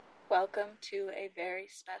Welcome to a very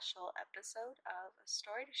special episode of A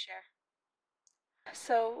Story to Share.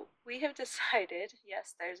 So, we have decided,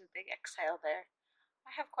 yes, there's a big exhale there.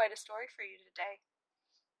 I have quite a story for you today.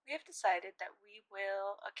 We have decided that we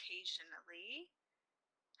will occasionally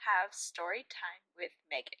have story time with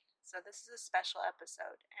Megan. So, this is a special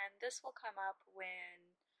episode, and this will come up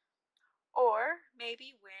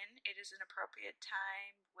maybe when it is an appropriate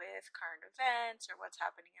time with current events or what's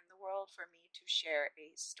happening in the world for me to share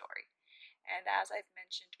a story. And as I've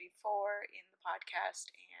mentioned before in the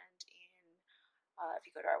podcast and if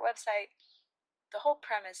you go to our website, the whole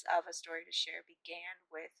premise of A Story to Share began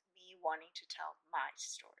with me wanting to tell my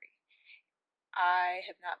story. I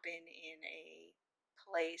have not been in a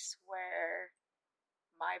place where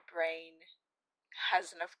my brain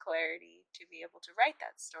has enough clarity to be able to write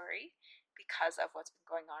that story because of what's been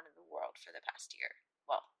going on in the world for the past year.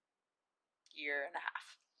 Well, year and a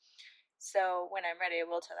half. So when I'm ready, I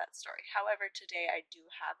will tell that story. However, today I do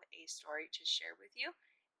have a story to share with you,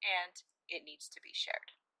 and it needs to be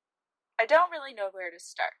shared. I don't really know where to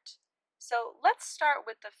start. So let's start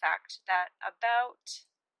with the fact that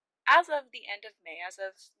as of the end of May, as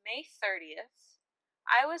of May 30th,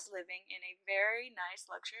 I was living in a very nice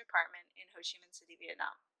luxury apartment in Ho Chi Minh City,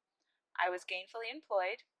 Vietnam. I was gainfully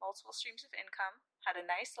employed, multiple streams of income, had a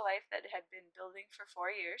nice life that had been building for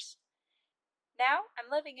 4 years. Now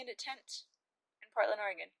I'm living in a tent in Portland,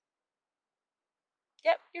 Oregon.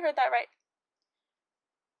 Yep, you heard that right.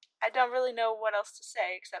 I don't really know what else to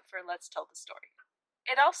say except for let's tell the story.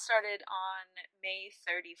 It all started on May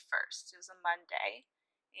 31st. It was a Monday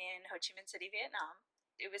in Ho Chi Minh City, Vietnam.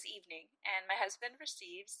 It was evening, and my husband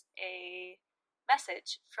receives a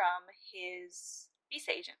message from his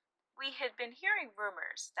visa agent. We had been hearing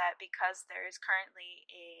rumors that because there is currently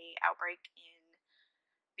a outbreak in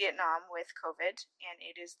Vietnam with COVID, and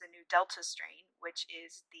it is the new Delta strain, which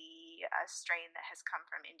is the strain that has come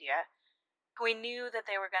from India, we knew that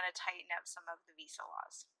they were going to tighten up some of the visa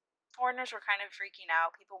laws. Foreigners were kind of freaking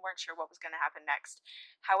out. People weren't sure what was going to happen next.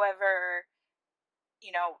 However,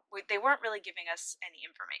 they weren't really giving us any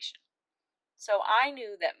information. So I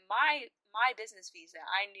knew that my business visa,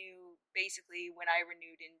 I knew basically when I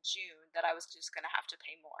renewed in June that I was just going to have to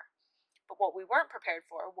pay more. But what we weren't prepared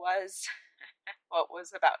for was what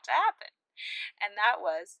was about to happen. And that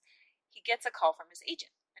was he gets a call from his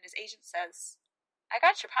agent, and his agent says, I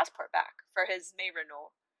got your passport back for his May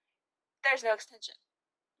renewal. There's no extension.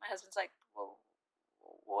 My husband's like, well,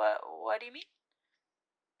 what do you mean?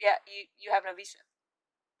 Yeah, you have no visa.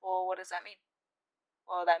 Well, what does that mean?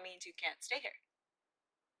 Well, that means you can't stay here.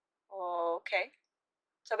 Okay.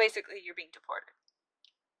 So basically, you're being deported.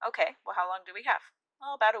 Okay, well, how long do we have?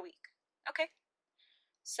 Well, about a week. Okay.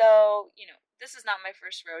 So, this is not my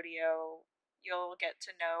first rodeo. You'll get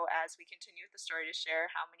to know as we continue with the story to share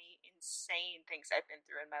how many insane things I've been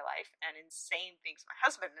through in my life and insane things my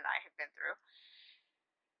husband and I have been through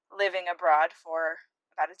living abroad for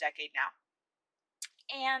about a decade now.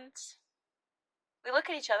 And we look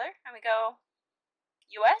at each other and we go,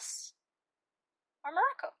 US or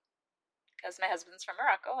Morocco? Because my husband's from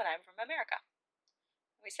Morocco and I'm from America.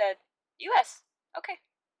 We said, US. Okay.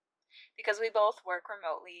 Because we both work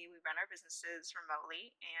remotely, we run our businesses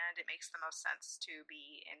remotely, and it makes the most sense to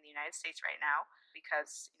be in the United States right now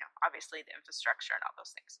because, obviously the infrastructure and all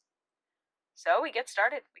those things. So we get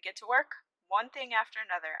started. We get to work. One thing after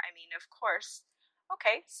another. I mean, of course.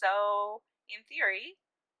 Okay, so in theory,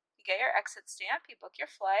 you get your exit stamp, you book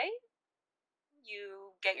your flight,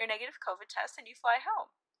 you get your negative COVID test, and you fly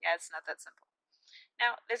home. Yeah, it's not that simple.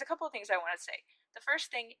 Now, there's a couple of things I want to say. The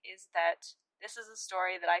first thing is that this is a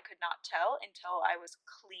story that I could not tell until I was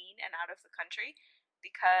clean and out of the country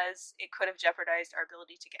because it could have jeopardized our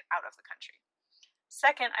ability to get out of the country.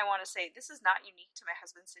 Second, I want to say this is not unique to my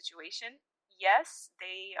husband's situation. Yes,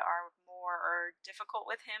 they are more difficult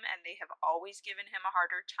with him, and they have always given him a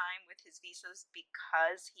harder time with his visas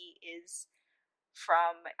because he is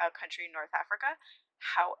from a country in North Africa.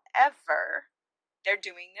 However, they're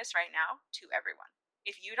doing this right now to everyone.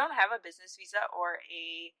 If you don't have a business visa or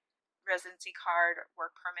a residency card or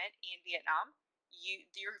work permit in Vietnam,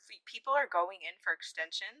 your people are going in for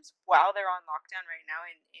extensions while they're on lockdown right now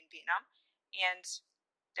in Vietnam, and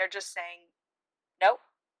they're just saying nope.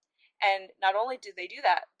 And not only did they do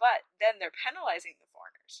that, but then they're penalizing the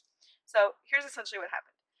foreigners. So here's essentially what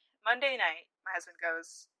happened. Monday night, my husband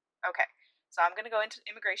goes, okay, so I'm going to go into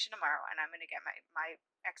immigration tomorrow and I'm going to get my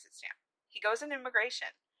exit stamp. He goes into immigration,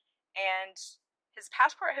 and his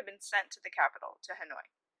passport had been sent to the capital, to Hanoi,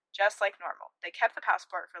 just like normal. They kept the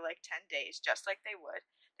passport for like 10 days, just like they would.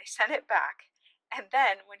 They sent it back, and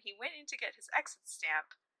then when he went in to get his exit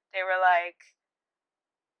stamp, they were like,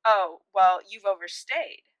 oh, well, you've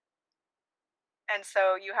overstayed. And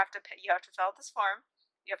so you have to pay, you have to fill out this form,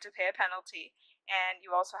 you have to pay a penalty, and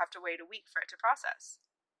you also have to wait a week for it to process.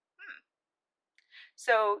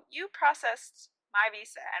 So you processed my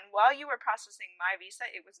visa, and while you were processing my visa,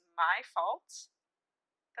 it was my fault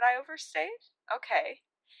that I overstayed? Okay.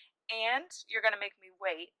 And you're going to make me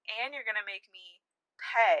wait, and you're going to make me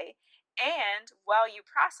pay, and while you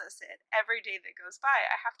process it, every day that goes by,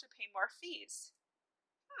 I have to pay more fees.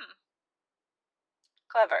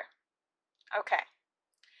 Clever. Okay.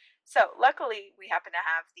 So luckily, we happen to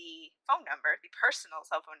have the phone number, the personal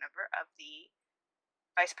cell phone number of the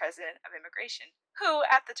Vice President of Immigration, who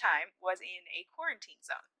at the time was in a quarantine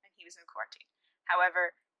zone, and he was in quarantine.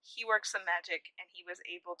 However, he worked some magic, and he was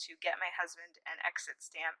able to get my husband an exit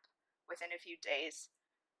stamp within a few days.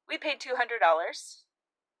 We paid $200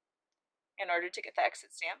 in order to get the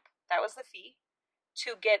exit stamp. That was the fee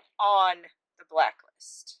to get on the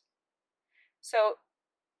blacklist. So,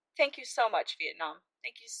 thank you so much, Vietnam.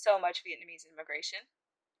 Thank you so much, Vietnamese immigration.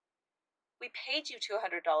 We paid you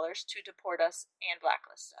 $200 to deport us and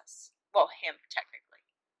blacklist us. Well, him technically,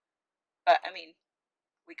 but I mean,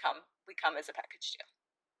 we come as a package deal.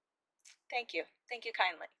 Thank you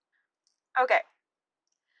kindly. Okay,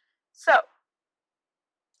 so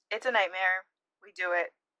it's a nightmare. We do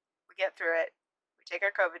it. We get through it. We take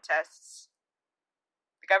our COVID tests.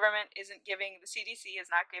 The government isn't giving, the CDC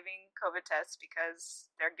is not giving COVID tests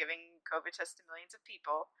because they're giving COVID tests to millions of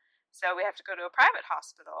people. So we have to go to a private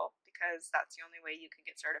hospital because that's the only way you can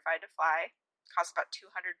get certified to fly. It costs about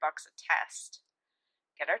 $200 a test.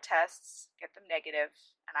 Get our tests, get them negative,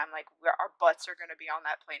 and I'm like, our butts are going to be on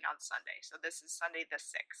that plane on Sunday. So this is Sunday the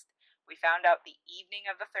 6th. We found out the evening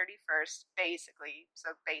of the 31st, basically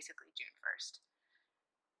June 1st.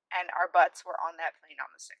 And our butts were on that plane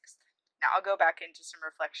on the 6th. Now, I'll go back into some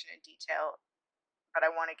reflection and detail, but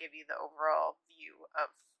I want to give you the overall view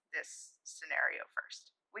of this scenario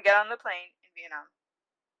first. We get on the plane in Vietnam.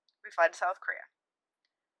 We fly to South Korea.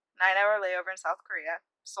 9-hour layover in South Korea.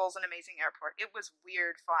 Seoul's an amazing airport. It was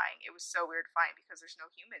weird flying. It was so weird flying because there's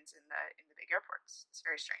no humans in the big airports. It's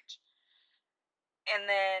very strange. And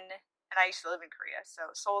I used to live in Korea,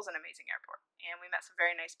 so Seoul's an amazing airport. And we met some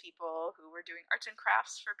very nice people who were doing arts and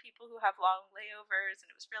crafts for people who have long layovers,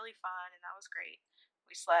 and it was really fun, and that was great.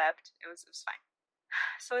 We slept. It was fine.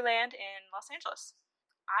 So we land in Los Angeles.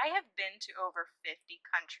 I have been to over 50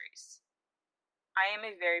 countries. I am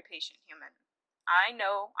a very patient human. I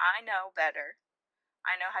know better.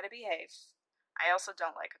 I know how to behave. I also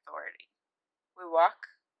don't like authority. We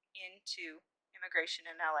walk into immigration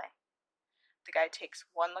in LA. The guy takes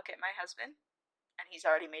one look at my husband, and he's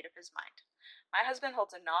already made up his mind. My husband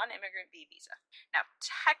holds a non-immigrant B visa. Now,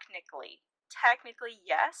 technically,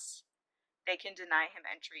 yes, they can deny him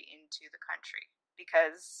entry into the country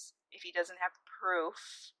because if he doesn't have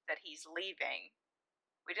proof that he's leaving,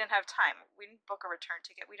 we didn't have time. We didn't book a return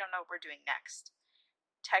ticket. We don't know what we're doing next.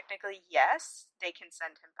 Technically, yes, they can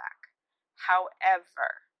send him back.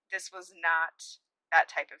 However, this was not that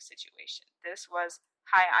type of situation. This was,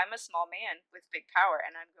 hi, I'm a small man with big power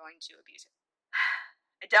and I'm going to abuse it.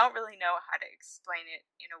 I don't really know how to explain it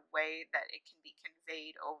in a way that it can be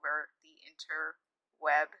conveyed over the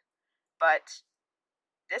interweb, but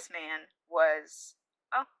this man was,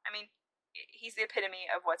 well, I mean, he's the epitome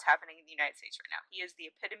of what's happening in the United States right now. He is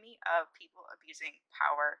the epitome of people abusing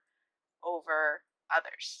power over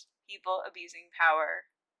others. People abusing power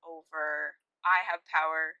over, I have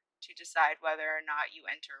power to decide whether or not you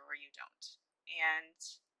enter or you don't. And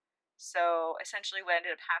so essentially what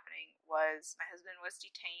ended up happening was my husband was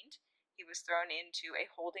detained. He was thrown into a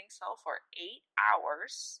holding cell for 8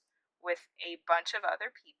 hours with a bunch of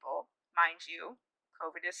other people. Mind you,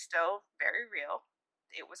 COVID is still very real.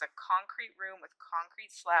 It was a concrete room with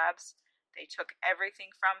concrete slabs. They took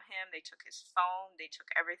everything from him. They took his phone. They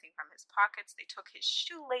took everything from his pockets. They took his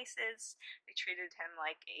shoelaces. They treated him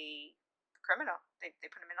like a criminal. They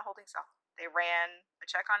put him in a holding cell. They ran a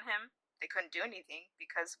check on him. They couldn't do anything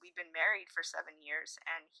because we've been married for 7 years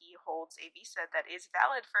and he holds a visa that is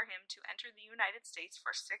valid for him to enter the United States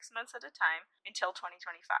for 6 months at a time until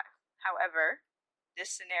 2025. However,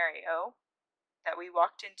 this scenario that we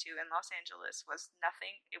walked into in Los Angeles was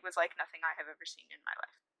nothing. It was like nothing I have ever seen in my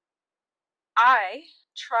life. I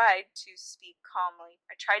tried to speak calmly.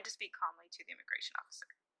 To the immigration officer.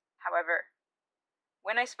 However,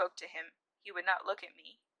 when I spoke to him, he would not look at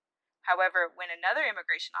me. However, when another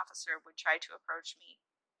immigration officer would try to approach me,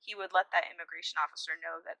 he would let that immigration officer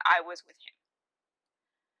know that I was with him.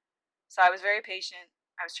 So I was very patient.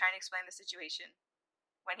 I was trying to explain the situation.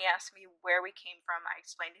 When he asked me where we came from, I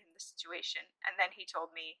explained to him the situation, and then he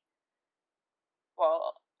told me,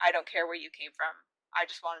 well, I don't care where you came from. I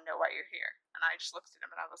just want to know why you're here. And I just looked at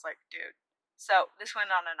him and I was like, dude. So this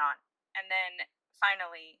went on. And then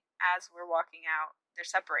finally, as we're walking out, they're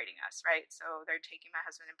separating us, right? So they're taking my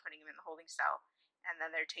husband and putting him in the holding cell. And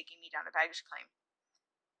then they're taking me down to baggage claim.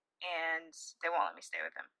 And they won't let me stay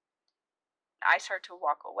with them. I start to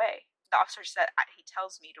walk away. The officer said, he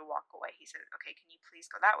tells me to walk away. He said, okay, can you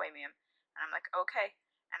please go that way, ma'am? And I'm like, okay.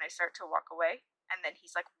 And I start to walk away. And then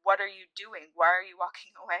he's like, what are you doing? Why are you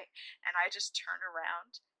walking away? And I just turn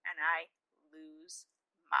around and I lose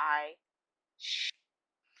my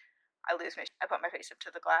I put my face up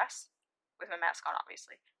to the glass with my mask on,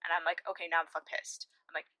 obviously. And I'm like, okay, now I'm fucking pissed.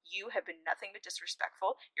 I'm like, you have been nothing but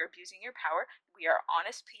disrespectful. You're abusing your power. We are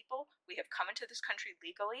honest people. We have come into this country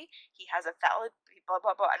legally. He has a valid blah,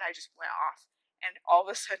 blah, blah. And I just went off. And all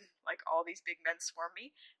of a sudden, like, all these big men swarm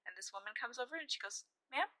me. And this woman comes over and she goes,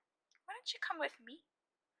 ma'am, why don't you come with me?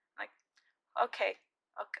 I'm like, okay,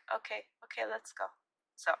 let's go.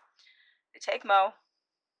 So they take Mo.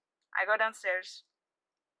 I go downstairs.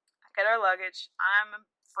 Get our luggage. I'm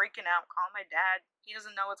freaking out, calling my dad. He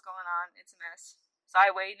doesn't know what's going on. It's a mess. So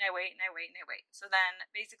I wait and I wait and I wait and I wait. So then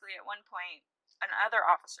basically at one point, another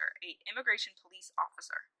officer, a immigration police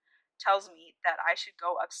officer, tells me that I should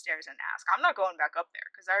go upstairs and ask. I'm not going back up there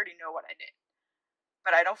because I already know what I did.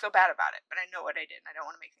 But I don't feel bad about it. But I know what I did and I don't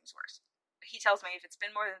want to make things worse. He tells me if it's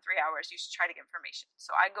been more than 3 hours, you should try to get information.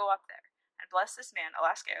 So I go up there. And bless this man,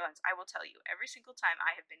 Alaska Airlines, I will tell you, every single time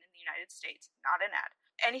I have been in the United States, not an ad,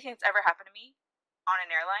 anything that's ever happened to me on an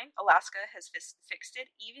airline, Alaska has fixed it,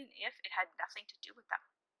 even if it had nothing to do with them.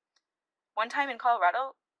 One time in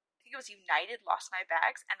Colorado, I think it was United, lost my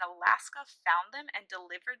bags, and Alaska found them and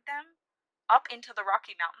delivered them up into the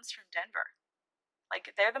Rocky Mountains from Denver.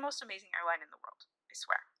 Like, they're the most amazing airline in the world, I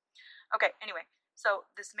swear. Okay, anyway, so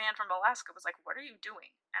this man from Alaska was like, what are you doing?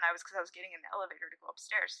 And because I was getting in the elevator to go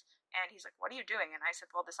upstairs. And he's like, what are you doing? And I said,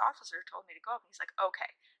 well, this officer told me to go up. And he's like,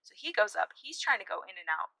 okay. So he goes up. He's trying to go in and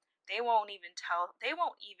out. They won't even tell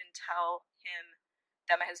him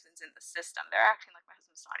that my husband's in the system. They're acting like my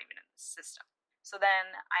husband's not even in the system. So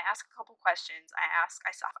then I ask a couple questions. I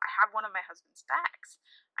have one of my husband's bags.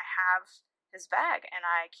 I have his bag and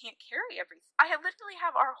I can't carry everything. I literally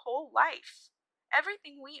have our whole life.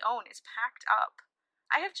 Everything we own is packed up.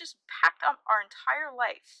 I have just packed up our entire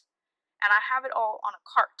life and I have it all on a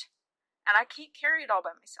cart. And I can't carry it all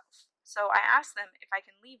by myself. So I asked them if I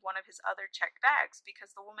can leave one of his other checked bags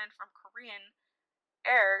because the woman from Korean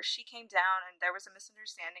Air, she came down and there was a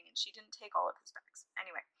misunderstanding and she didn't take all of his bags.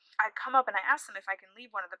 Anyway, I come up and I ask them if I can leave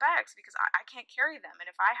one of the bags because I can't carry them. And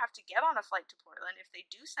if I have to get on a flight to Portland, if they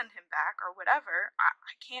do send him back or whatever,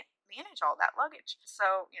 I can't manage all that luggage.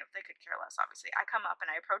 So, they could care less, obviously. I come up and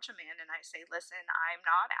I approach a man and I say, listen, I'm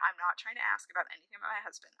not trying to ask about anything about my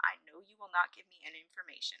husband. I know you will not give me any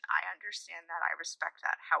information. I understand that. I respect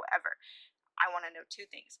that. However, I want to know two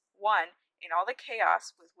things. One, in all the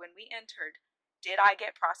chaos with when we entered, did I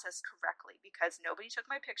get processed correctly? Because nobody took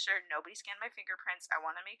my picture, nobody scanned my fingerprints. I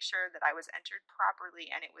want to make sure that I was entered properly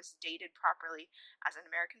and it was dated properly as an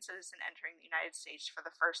American citizen entering the United States for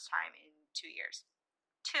the first time in 2 years.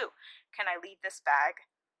 Two, can I leave this bag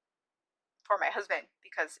for my husband?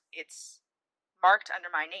 Because it's marked under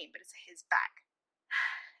my name, but it's his bag.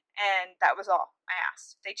 And that was all I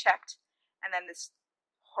asked. They checked, and then this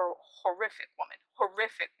horrific woman,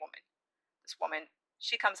 this woman,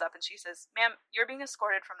 she comes up and she says, ma'am, you're being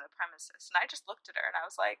escorted from the premises. And I just looked at her and I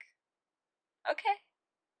was like, okay,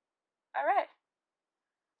 all right,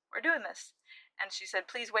 we're doing this. And she said,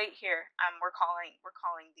 please wait here. We're calling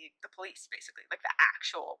the police, basically, like the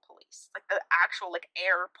actual police, like the actual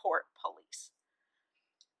airport police.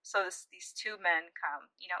 So these two men come,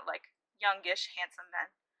 like youngish, handsome men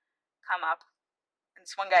come up. And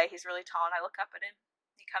this one guy, he's really tall, and I look up at him.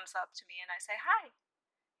 He comes up to me and I say, hi.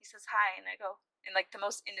 He says hi, and I go, in like the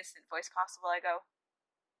most innocent voice possible, I go,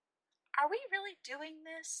 are we really doing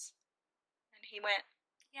this? And he went,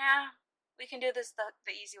 yeah, we can do this the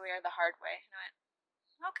easy way or the hard way. And I went,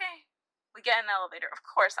 okay. We get in the elevator. Of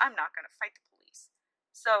course, I'm not going to fight the police.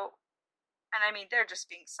 So, and I mean, they're just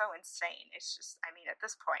being so insane. It's just, at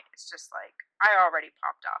this point, it's just like, I already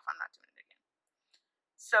popped off. I'm not doing it again.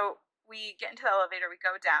 So we get into the elevator, we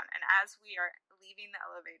go down, and as we are leaving the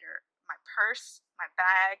elevator, my purse, my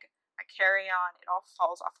bag, my carry-on, it all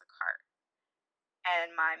falls off the cart.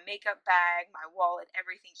 And my makeup bag, my wallet,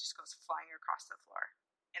 everything just goes flying across the floor.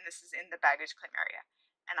 And this is in the baggage claim area.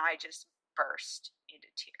 And I just burst into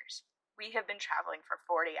tears. We have been traveling for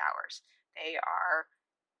 40 hours. They are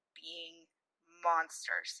being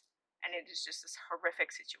monsters. And it is just this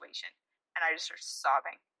horrific situation. And I just start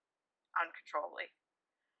sobbing uncontrollably.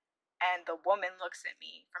 And the woman looks at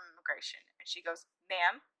me from immigration and she goes,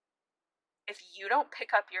 "Ma'am, if you don't pick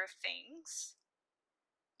up your things,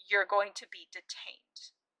 you're going to be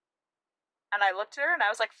detained." And I looked at her and I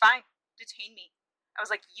was like, "Fine, detain me." I was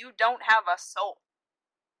like, "You don't have a soul."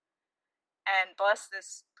 And bless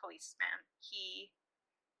this policeman. He,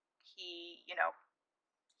 he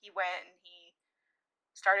went and he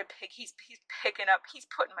started he's picking up, he's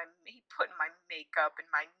putting my makeup and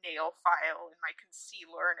my nail file and my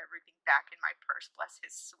concealer and everything back in my purse. Bless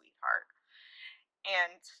his sweetheart.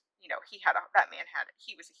 And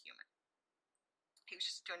he was a human. He was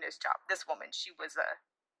just doing his job. This woman, she was a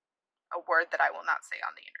word that I will not say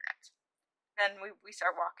on the internet. Then we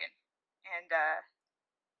start walking, and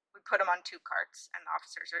we put him on two carts, and the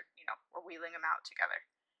officers are, we're wheeling him out together.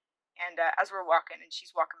 And as we're walking, and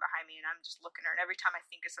she's walking behind me, and I'm just looking at her, and every time I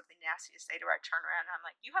think of something nasty to say to her, I turn around and I'm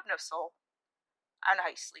like, "You have no soul. I know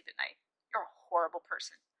how you sleep at night. You're a horrible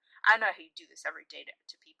person. I know how you do this every day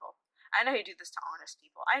to people. I know how you do this to honest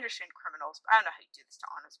people. I understand criminals, but I don't know how you do this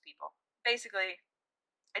to honest people." Basically,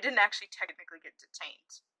 I didn't actually technically get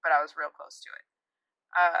detained, but I was real close to it.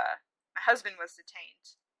 My husband was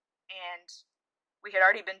detained, and we had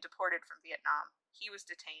already been deported from Vietnam. He was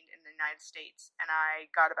detained in the United States, and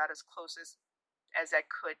I got about as close as I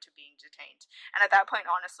could to being detained. And at that point,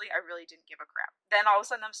 honestly, I really didn't give a crap. Then all of a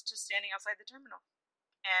sudden, I'm just standing outside the terminal,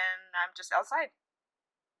 and I'm just outside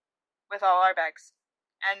with all our bags.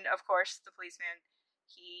 And of course, the policeman,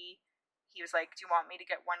 he he was like, "Do you want me to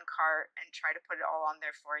get one cart and try to put it all on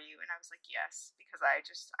there for you?" And I was like, "Yes," because I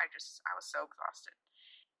was so exhausted.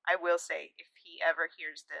 I will say, if he ever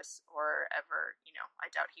hears this, or ever, I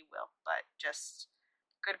doubt he will, but just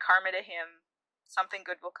good karma to him. Something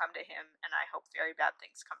good will come to him, and I hope very bad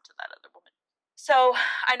things come to that other woman. So,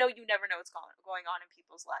 I know you never know what's going on in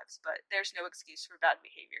people's lives, but there's no excuse for bad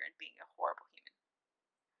behavior and being a horrible human.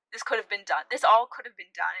 This could have been done. This all could have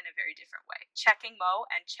been done in a very different way. Checking Mo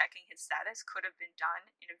and checking his status could have been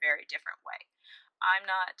done in a very different way. I'm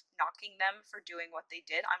not knocking them for doing what they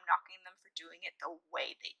did. I'm knocking them for doing it the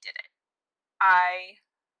way they did it.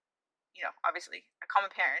 Obviously, I call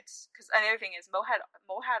my parents, because another thing is Mo had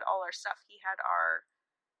all our stuff. He had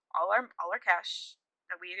all our cash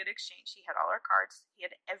that we had exchanged. He had all our cards. He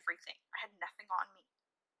had everything. I had nothing on me.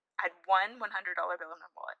 I had one $100 bill in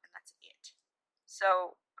my wallet, and that's it.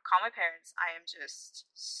 So I call my parents. I am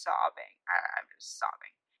just sobbing. I'm just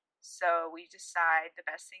sobbing. So we decide the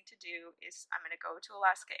best thing to do is I'm going to go to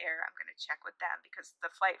Alaska Air. I'm going to check with them, because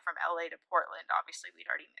the flight from LA to Portland, obviously, we'd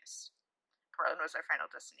already missed. Portland was our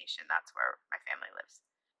final destination. That's where my family lives.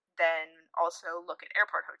 Then also look at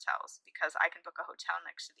airport hotels, because I can book a hotel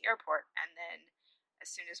next to the airport, and then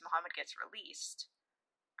as soon as Muhammad gets released,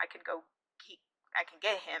 I can I can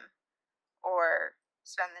get him, or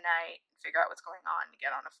spend the night and figure out what's going on and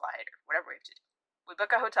get on a flight or whatever we have to do. We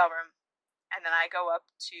book a hotel room, and then I go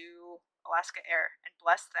up to Alaska Air, and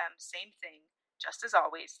bless them, same thing. Just as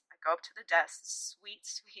always, I go up to the desk, sweet,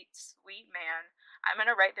 sweet, sweet man. I'm going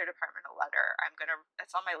to write their department a letter.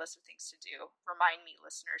 That's on my list of things to do. Remind me,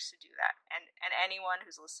 listeners, to do that. And anyone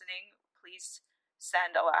who's listening, please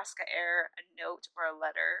send Alaska Air a note or a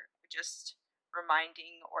letter, just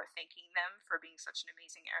reminding or thanking them for being such an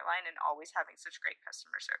amazing airline and always having such great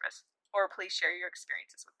customer service. Or please share your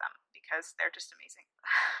experiences with them, because they're just amazing.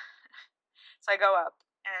 So I go up,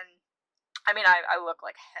 and I look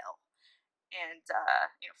like hell, and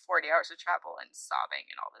 40 hours of travel and sobbing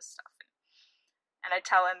and all this stuff, and I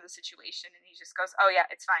tell him the situation, and he just goes, "Oh yeah,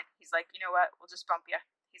 it's fine." He's like, "You know what, we'll just bump you."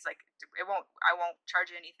 He's like, I won't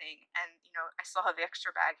charge you anything, and I still have the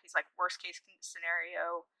extra bag. He's like, "Worst case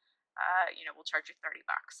scenario, we'll charge you $30,"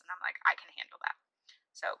 and I'm like, "I can handle that."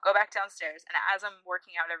 So go back downstairs, and as I'm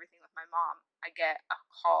working out everything with my mom, I get a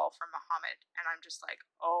call from Muhammad, and I'm just like,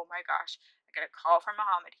 "Oh my gosh." I get a call from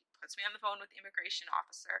Muhammad. He puts me on the phone with the immigration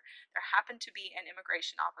officer. There happened to be an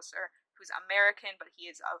immigration officer who's American, but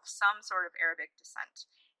he is of some sort of Arabic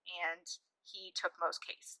descent, and he took Mo's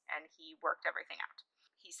case, and he worked everything out.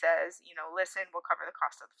 He says, "Listen, we'll cover the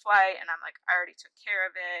cost of the flight," and I'm like, "I already took care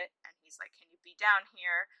of it," and he's like, "Can you be down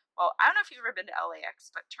here?" Well, I don't know if you've ever been to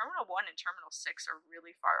LAX, but Terminal 1 and Terminal 6 are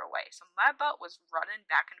really far away. So my butt was running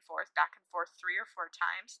back and forth, 3 or 4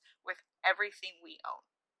 times with everything we own.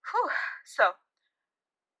 Whew. So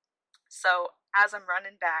as I'm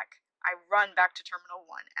running back, I run back to Terminal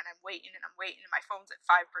 1, and I'm waiting, and my phone's at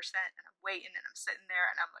 5%, and I'm waiting, and I'm sitting there,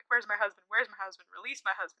 and I'm like, "Where's my husband? Where's my husband? Release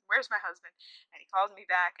my husband. Where's my husband?" And he calls me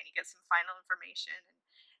back, and he gets some final information, and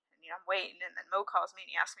I'm waiting, and then Mo calls me, and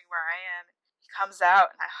he asks me where I am, and he comes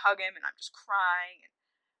out, and I hug him, and I'm just crying,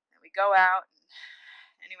 and we go out,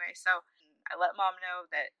 and anyway, so I let Mom know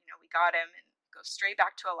that, we got him, and go straight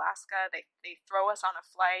back to Alaska. They throw us on a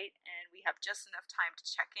flight, and we have just enough time to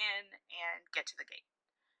check in and get to the gate.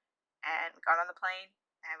 And we got on the plane,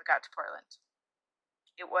 and we got to Portland.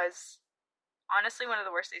 It was honestly one of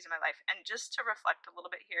the worst days of my life. And just to reflect a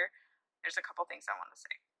little bit here, there's a couple things I want to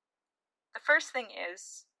say. The first thing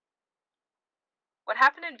is, what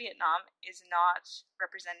happened in Vietnam is not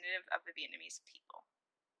representative of the Vietnamese people.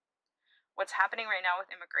 What's happening right now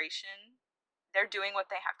with immigration, they're doing what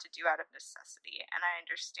they have to do out of necessity, and I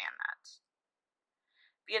understand that.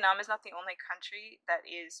 Vietnam is not the only country that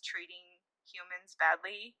is treating humans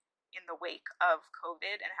badly in the wake of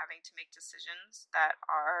COVID and having to make decisions that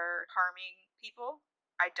are harming people.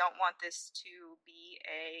 I don't want this to be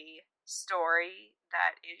a story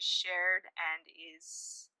that is shared and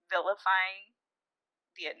is vilifying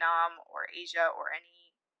Vietnam or Asia or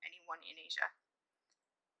anyone in Asia.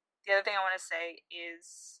 The other thing I want to say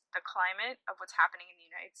is the climate of what's happening in the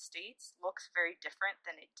United States looks very different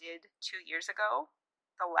than it did 2 years ago.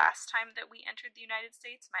 The last time that we entered the United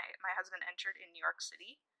States, my husband entered in New York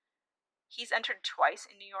City. He's entered twice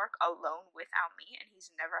in New York alone without me, and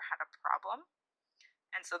he's never had a problem.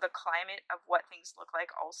 And so the climate of what things look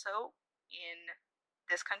like also in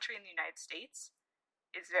this country, in the United States,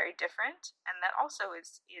 is very different, and that also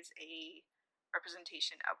is a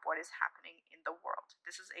representation of what is happening in the world.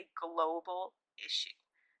 This is a global issue.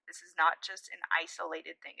 This is not just an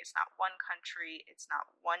isolated thing. It's not one country, it's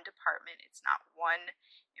not one department, it's not one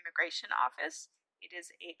immigration office. It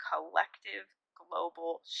is a collective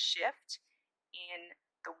global shift in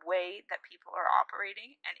the way that people are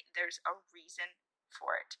operating, and there's a reason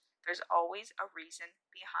for it. There's always a reason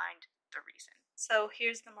behind the reason. So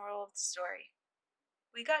here's the moral of the story.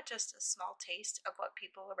 We got just a small taste of what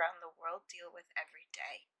people around the world deal with every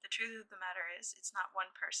day. The truth of the matter is, it's not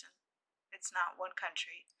one person, it's not one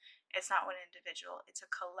country, it's not one individual, it's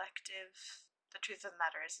a collective. The truth of the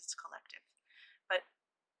matter is, it's collective. But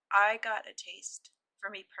I got a taste,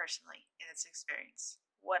 for me personally, in this experience.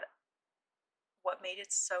 What made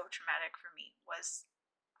it so traumatic for me was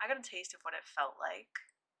I got a taste of what it felt like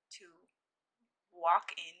to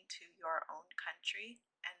walk into your own country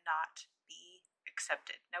and not be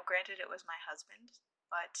accepted. Now, granted, it was my husband,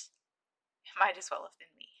 but it might as well have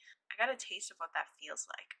been me. I got a taste of what that feels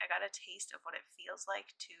like. I got a taste of what it feels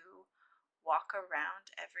like to walk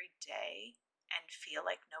around every day and feel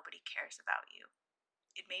like nobody cares about you.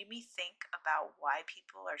 It made me think about why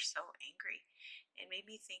people are so angry. It made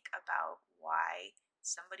me think about why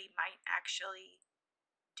somebody might actually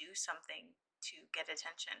do something to get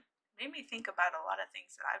attention. It made me think about a lot of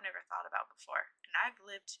things that I've never thought about before. And I've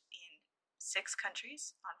lived in 6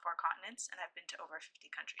 countries on 4 continents, and I've been to over 50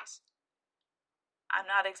 countries. I'm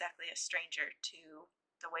not exactly a stranger to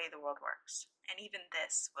the way the world works, and even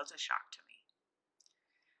this was a shock to me.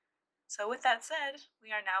 So with that said, we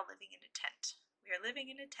are now living in a tent. We are living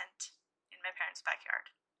in a tent in my parents' backyard.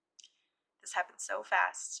 This happened so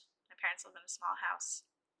fast. My parents live in a small house.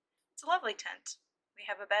 It's a lovely tent. We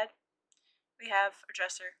have a bed, we have a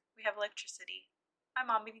dresser, we have electricity. My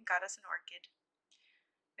mom even got us an orchid.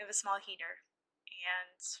 We have a small heater,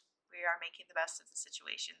 and we are making the best of the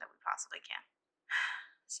situation that we possibly can.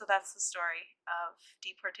 So that's the story of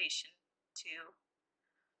deportation to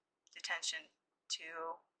detention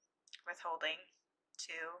to withholding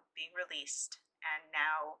to being released, and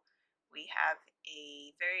now we have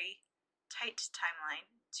a very tight timeline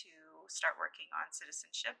to start working on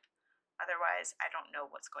citizenship. Otherwise, I don't know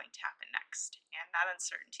what's going to happen next, and that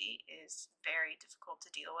uncertainty is very difficult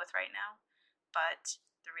to deal with right now. But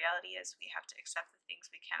the reality is, we have to accept the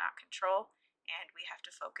things we cannot control, and we have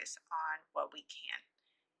to focus on what we can.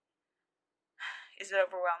 Is it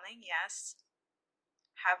overwhelming? Yes.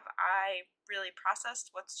 Have I really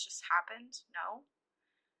processed what's just happened? No.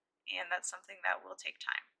 And that's something that will take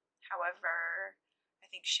time. However, I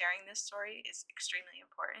think sharing this story is extremely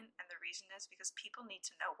important, and the reason is because people need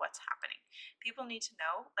to know what's happening. People need to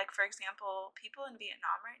know, like, for example, people in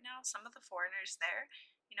Vietnam right now, some of the foreigners there,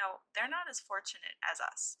 they're not as fortunate as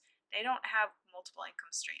us. They don't have multiple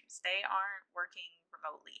income streams. They aren't working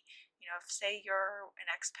remotely. If, say, you're an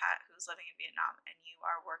expat who's living in Vietnam and you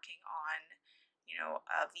are working on,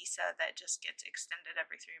 a visa that just gets extended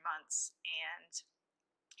every 3 months, and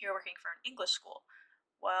you're working for an English school.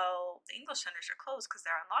 Well, the English centers are closed because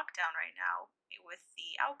they're on lockdown right now with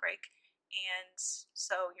the outbreak, and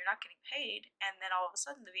so you're not getting paid, and then all of a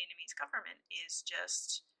sudden the Vietnamese government is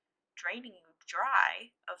just draining you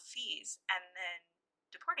dry of fees and then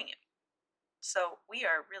deporting you. So we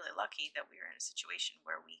are really lucky that we are in a situation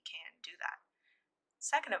where we can do that.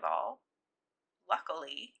 Second of all,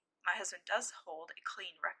 luckily, my husband does hold a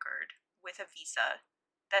clean record with a visa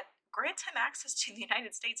that grants him access to the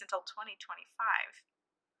United States until 2025.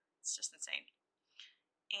 It's just insane.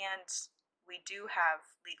 And we do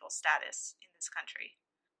have legal status in this country,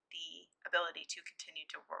 the ability to continue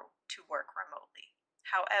to work remotely.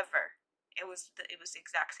 However, it was the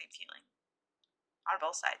exact same feeling on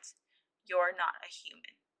both sides. You're not a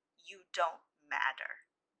human. You don't matter.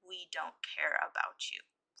 We don't care about you.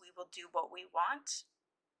 We will do what we want,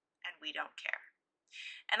 and we don't care.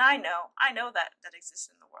 And I know that exists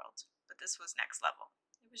in the world, but this was next level.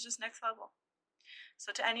 It was just next level. So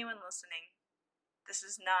to anyone listening, this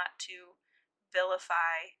is not to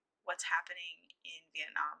vilify what's happening in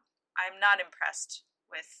Vietnam. I'm not impressed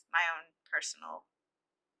with my own personal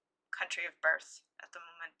country of birth at the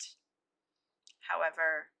moment.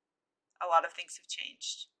 However, a lot of things have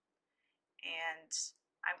changed, and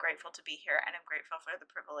I'm grateful to be here, and I'm grateful for the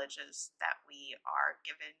privileges that we are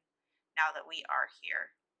given now that we are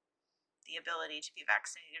here. The ability to be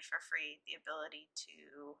vaccinated for free, the ability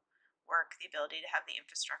to work, the ability to have the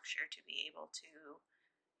infrastructure to be able to,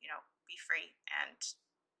 be free and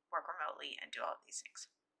work remotely and do all of these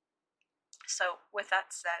things. So with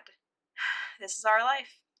that said, this is our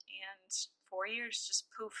life, and 4 years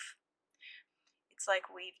just poof. It's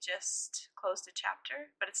like we've just closed a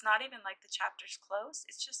chapter, but it's not even like the chapter's closed.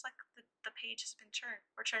 It's just like the page has been turned.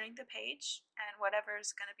 We're turning the page, and whatever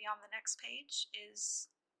is going to be on the next page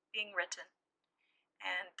is being written.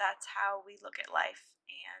 And that's how we look at life,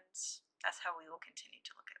 and that's how we will continue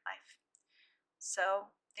to look at life.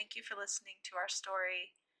 So thank you for listening to our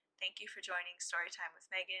story. Thank you for joining Storytime with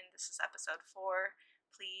Megan. This is episode 4.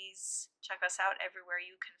 Please check us out everywhere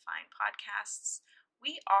you can find podcasts.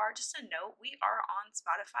 Just a note, we are on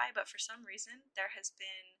Spotify, but for some reason there has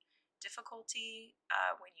been difficulty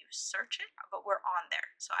when you search it, but we're on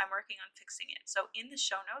there. So I'm working on fixing it. So in the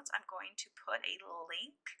show notes, I'm going to put a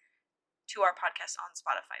link to our podcast on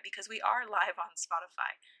Spotify, because we are live on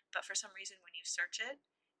Spotify, but for some reason when you search it,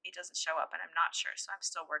 it doesn't show up, and I'm not sure, so I'm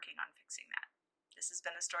still working on fixing that. This has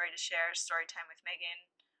been a story to share, Storytime with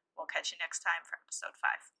Megan. We'll catch you next time for episode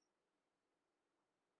 5.